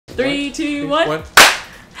3, 2, 1.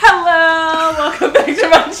 Hello,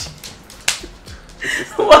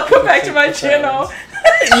 welcome back to my channel.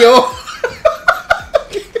 Yo,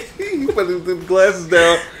 you put the glasses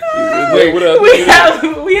down. Wait, what up?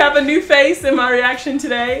 We have a new face in my reaction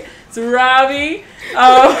today. It's Ravi.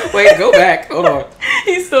 Wait, go back. Hold on.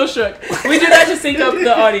 He's still shook. We do that to sync up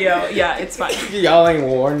the audio. Yeah, it's fine. Y'all ain't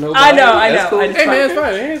warned nobody. I know. Cool. Hey man, it's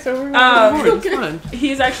fine. It's fine.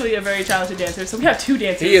 He's actually a very talented dancer, so we have two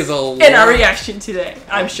dancers in our reaction today.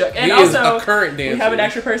 I'm shook. And he also, is a current dancer. We have an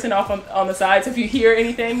extra person off on the side, so if you hear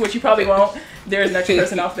anything, which you probably won't, there's an extra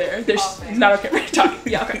person off there. There's not okay. We're talking.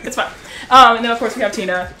 Yeah, okay, it's fine. And then of course we have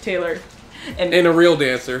Tina, Taylor. And a real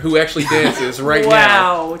dancer who actually dances right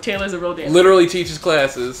now. Wow, Taylor's a real dancer. Literally teaches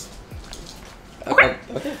classes. Okay.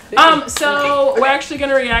 So we're actually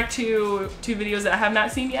gonna react to two videos that I have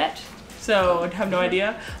not seen yet. So I have no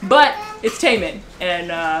idea. But it's TAEMIN,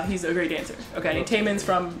 and he's a great dancer. Okay, and TAEMIN's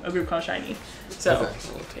from a group called 𝘺𝘬𝘰𝘭𝘮𝘰. So,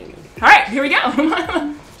 all right, here we go.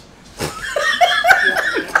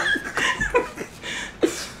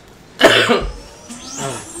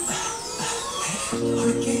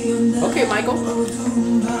 Okay, Michael.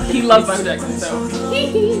 He loves Michael Jackson, so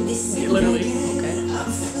literally. Okay.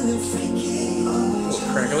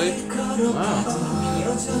 Crackly. Wow.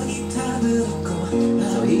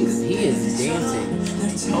 So he is dancing.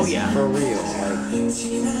 Oh yeah. For real.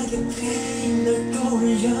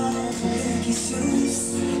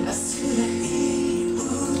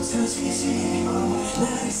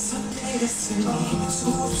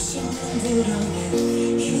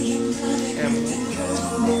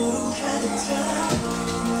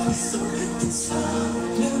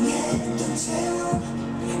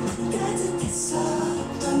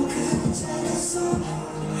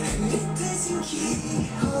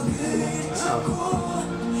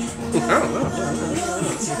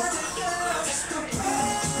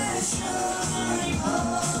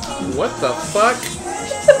 What the fuck?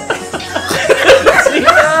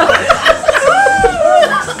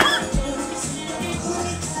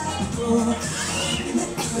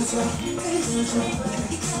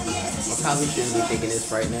 I probably shouldn't be thinking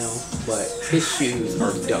this right now, but his shoes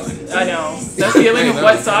are done. I know. That feeling of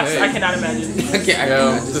wet socks, I cannot imagine.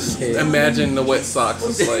 Just imagine the wet socks.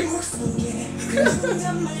 It's like...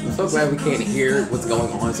 I'm so glad we can't hear what's going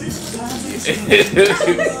on.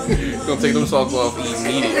 Gonna take them socks off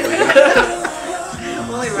immediately.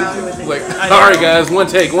 Like, alright guys, one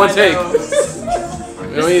take. I mean,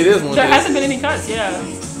 it is one take. There hasn't been any cuts, yeah.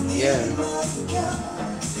 Yeah.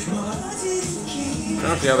 I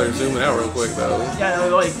don't see how they're zooming out real quick though. Yeah,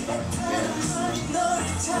 no, like...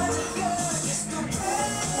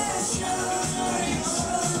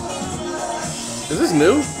 Is this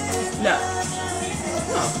new? No.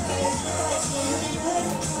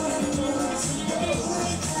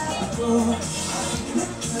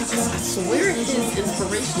 I swear his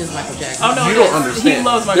inspiration is Michael Jackson. Oh no, you don't understand. He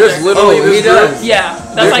loves Michael Jackson. Literally this group. Yeah,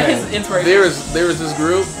 that's like his inspiration. There is this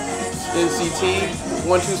group, NCT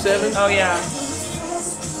 127. Oh yeah.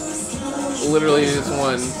 Literally, this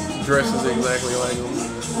one dresses exactly like him.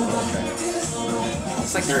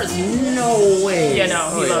 It's like there's no way. Yeah, no,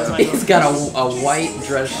 he loves Michael. He's got a white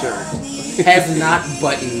dress shirt. Has not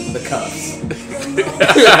buttoned the cuffs.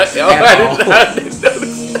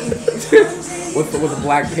 With the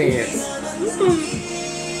black pants.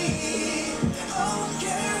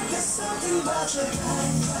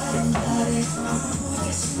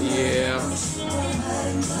 Yeah.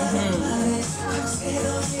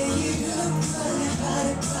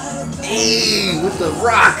 Hey, with the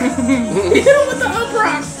rock. Hit him with the up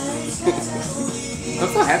rock. I'm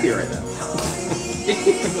so happy right now.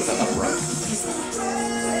 With the up rock.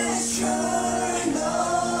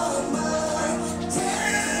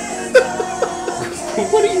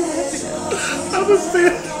 What are you laughing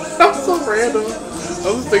at? I'm so random. I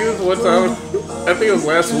was thinking this one time, I think it was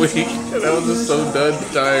last week, and I was just so done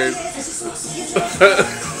tired.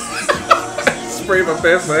 Sprayed my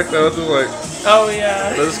pants back, and I was just like, oh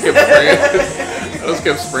yeah. I just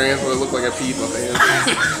kept spraying so it looked like I peed my pants.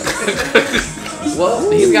 Well,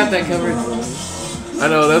 he's got that covered. I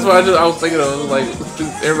know, that's why I was thinking of, like,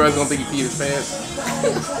 everybody's gonna think he peed his pants.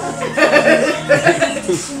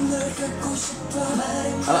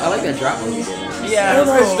 I like that drop movie. Yeah,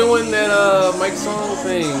 everybody's doing that Mike Song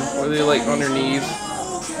thing where they like on their knees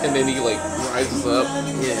and then he like rises up.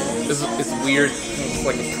 Yeah, it's weird. It's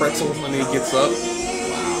like a pretzel when he gets up. Wow,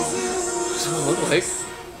 that's what it looked like.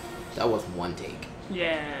 That was one take.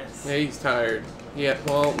 Yes. Yeah, he's tired. Yeah,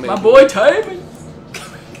 well, maybe. My boy TAEMIN.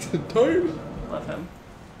 TAEMIN. Love him.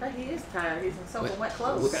 But he is tired. He's in soaking wet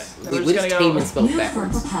clothes. Okay. Which TAEMIN spelled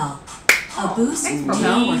backwards? A boost from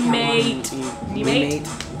𝘵𝘸𝘪𝘵𝘏𝘬𝘃.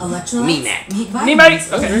 electrolytes.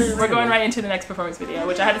 𝘵𝘠. Okay, we're going right into the next performance video,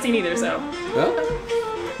 which I hadn't seen either, so.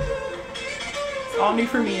 It's all new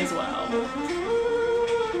for me as well.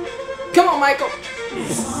 Come on, Michael.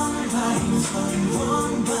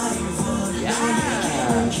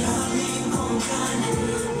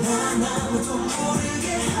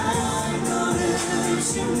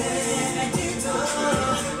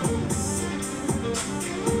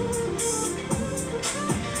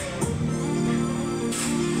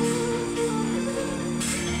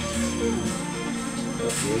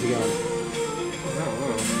 Where's he going?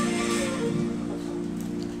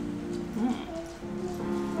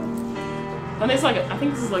 And it's like I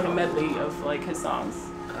think this is like a medley of like his songs.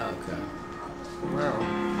 Okay.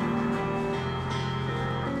 Wow.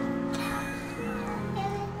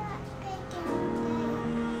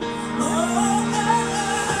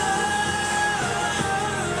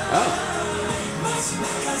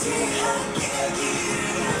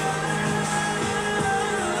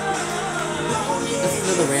 This is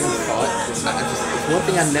another random thought. It's one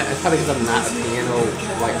thing it's probably because I'm not a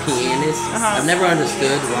pianist. I've never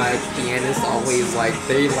understood why pianists always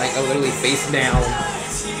they are literally face down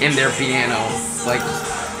in their piano.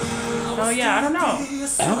 Oh yeah, I don't know.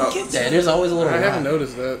 I don't get that. There's always a little. I haven't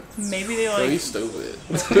noticed that. Maybe they So he's stupid.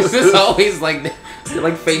 It's always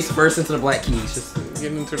they're face first into the black keys. Just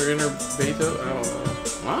getting into their inner Beethoven. I don't know.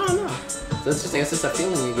 I don't know. So it's just a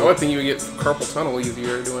feeling you get. I would think you would get carpal tunnel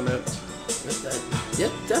easier doing that. Yeah,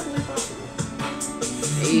 definitely possible.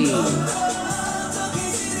 Hey.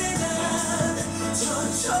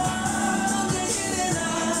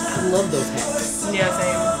 I love those hats. Yeah,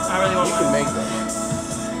 same. I really want You one. can make them.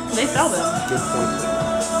 They sell them. Good point.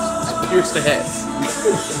 I pierce the hats.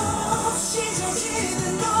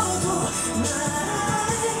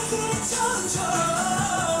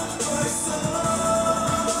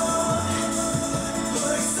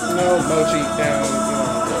 No, Mochi down.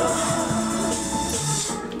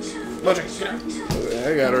 Mochi, get out. I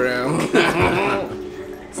got her down.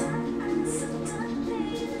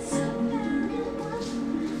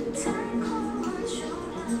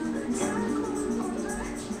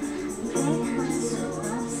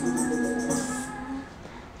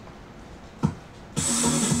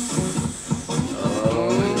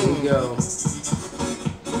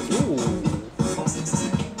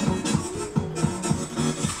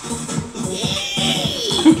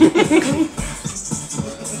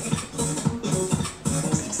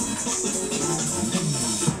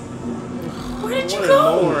 Where did you What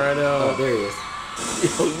go? more? I know. Oh, there he is.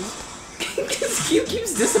 He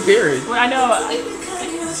keeps disappearing. Well, I know.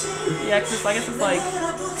 Yeah, cause I guess it's like.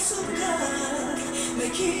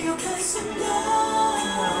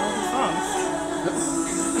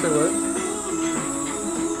 Say what?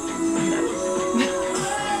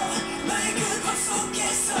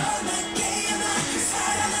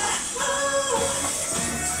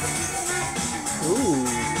 Ooh.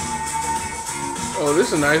 Oh,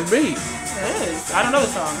 this is a nice beat. It is. I don't know the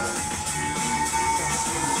song.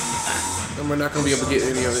 And we're not gonna be able to get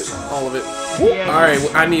any of it, all of it. Yeah. All right,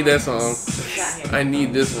 well, I need that song. I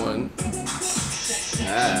need this one.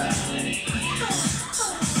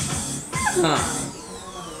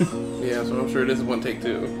 Yeah, so I'm sure this is one take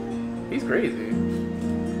two. He's crazy.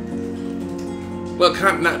 Well,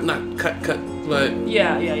 not cut, but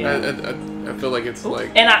Yeah. I feel like it's like.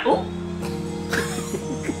 And I. Ooh.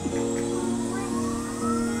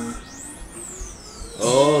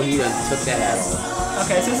 Oh, he done took that hat off.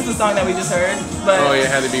 Okay, so this is the song that we just heard, but. Oh, yeah, it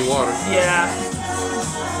had to be water. Yeah.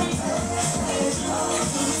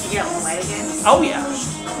 You got one white again? Oh yeah.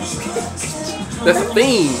 That's a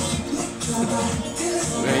theme.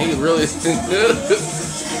 Man, he really.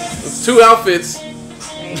 It's two outfits.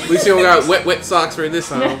 At least you don't got wet socks for this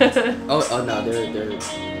time. Oh no, they're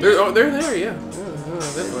They're there, yeah.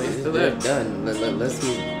 Definitely. Still they're there. done. Let's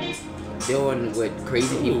keep doing what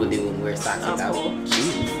crazy people do and wear socks Oh, without cool.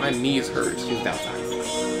 shoes. My knees hurt. Shoes without socks.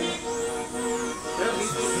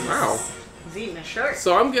 Wow. He's eating a shirt.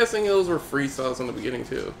 So I'm guessing those were freestyles in the beginning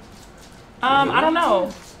too. I don't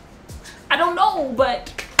know. I don't know,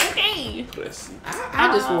 but okay. Let's see.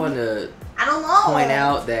 I just want to I don't know. point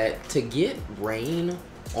out that to get rain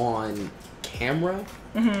on camera,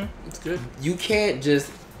 It's good. you can't just.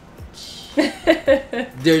 He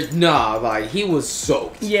was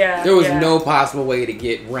soaked. Yeah. There was yeah. no possible way to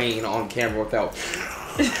get rain on camera without.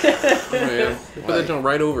 Oh, yeah. Put that joint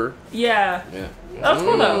right over. Yeah. Yeah. That was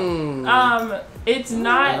cool though. It's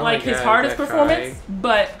not Oh like my his God, hardest that performance,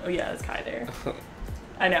 but oh yeah, it's Kai there.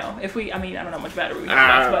 I know. If we, I mean, I don't know how much battery we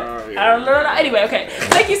have left, but I don't know. Anyway, okay.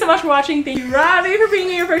 Thank you so much for watching. Thank you, Ravi, for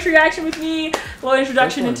being your first reaction with me. A little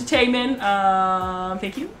introduction into TAEMIN.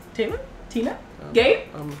 Thank you, Taylor, Tina, Gabe.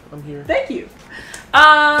 I'm here. Thank you.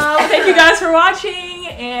 Thank you guys for watching,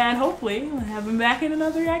 and hopefully we'll have him back in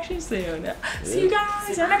another reaction soon. See you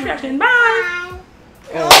guys in our next reaction. Bye.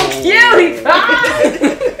 Oh, cute.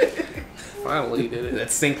 Finally did it.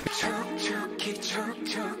 Let's sync.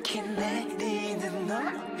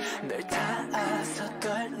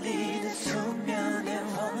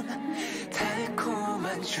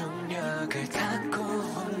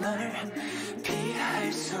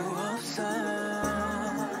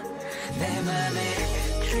 내 맘에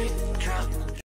drip drop